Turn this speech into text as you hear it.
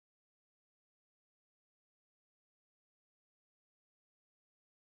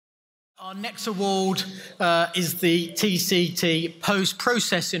Our next award is the TCT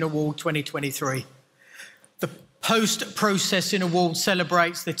Post-Processing Award 2023. The Post-Processing Award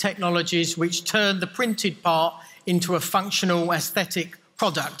celebrates the technologies which turn the printed part into a functional aesthetic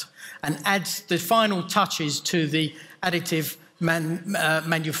product and adds the final touches to the additive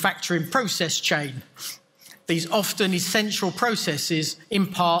manufacturing process chain. These often essential processes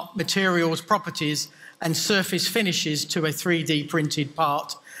impart materials properties and surface finishes to a 3D printed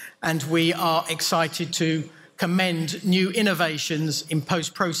part, and we are excited to commend new innovations in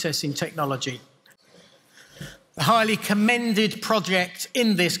post-processing technology. The highly commended project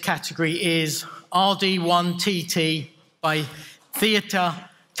in this category is RD1TT by Theatre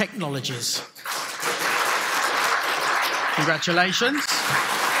Technologies. Congratulations.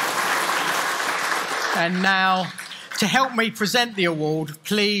 And now, to help me present the award,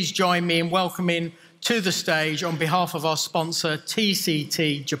 please join me in welcoming to the stage, on behalf of our sponsor,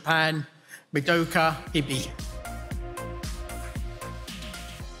 TCT Japan, Madoka Ibi.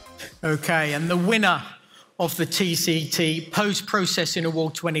 Okay, and the winner of the TCT Post-Processing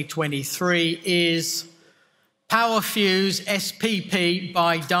Award 2023 is Powerfuse S PP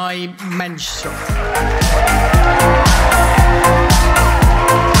by DyeMansion.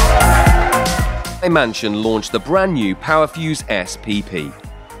 DyeMansion launched the brand new Powerfuse S PP,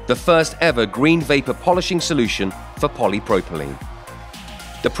 the first ever green vapor polishing solution for polypropylene.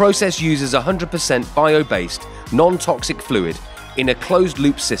 The process uses 100% bio-based, non-toxic fluid in a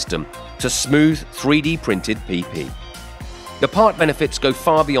closed-loop system to smooth 3D printed PP. The part benefits go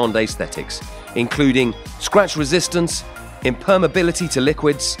far beyond aesthetics, including scratch resistance, impermeability to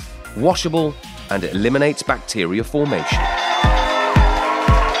liquids, washable, and it eliminates bacteria formation.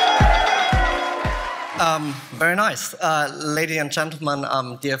 Very nice. Ladies and gentlemen,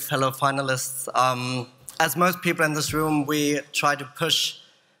 dear fellow finalists, as most people in this room, we try to push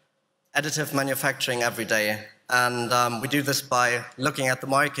additive manufacturing every day. And we do this by looking at the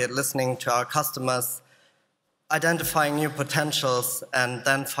market, listening to our customers, identifying new potentials, and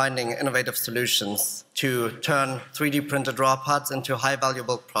then finding innovative solutions to turn 3D printed raw parts into high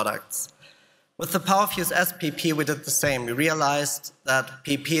valuable products. With the Powerfuse S PP, we did the same. We realized that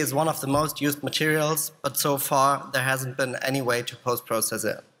PP is one of the most used materials, but so far there hasn't been any way to post-process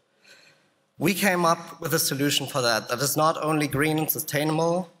it. We came up with a solution for that is not only green and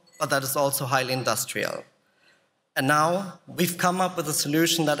sustainable, but that is also highly industrial. And now we've come up with a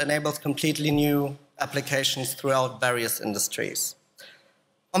solution that enables completely new applications throughout various industries.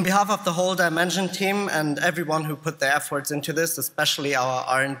 On behalf of the whole DyeMansion team and everyone who put their efforts into this, especially our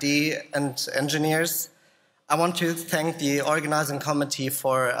R&D and engineers, I want to thank the organizing committee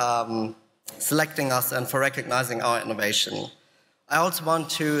for selecting us and for recognizing our innovation. I also want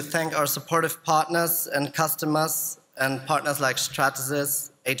to thank our supportive partners and customers and partners like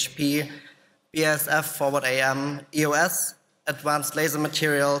Stratasys, HP, BASF Forward AM, EOS, Advanced Laser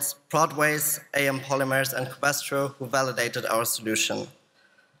Materials, Broadways, AM Polymers, and Covestro, who validated our solution.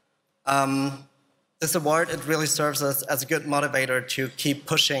 This award, it really serves us as a good motivator to keep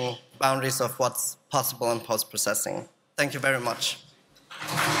pushing boundaries of what's possible in post-processing. Thank you very much.